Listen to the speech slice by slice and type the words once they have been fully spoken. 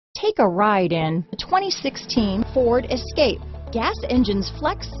Take a ride in the 2016 Ford Escape. Gas engines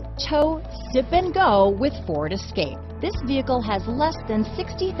flex, tow, sip and go with Ford Escape. This vehicle has less than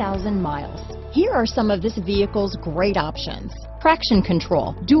 60,000 miles. Here are some of this vehicle's great options: traction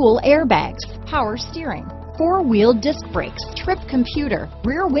control, dual airbags, power steering, four-wheel disc brakes, trip computer,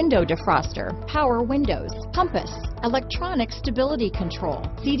 rear window defroster, power windows, compass, electronic stability control,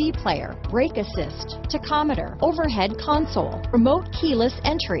 CD player, brake assist, tachometer, overhead console, remote keyless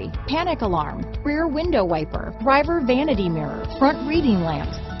entry, panic alarm, rear window wiper, driver vanity mirror, front reading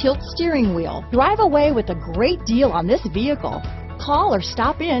lamps, tilt steering wheel. Drive away with a great deal on this vehicle. Call or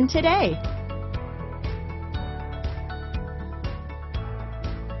stop in today.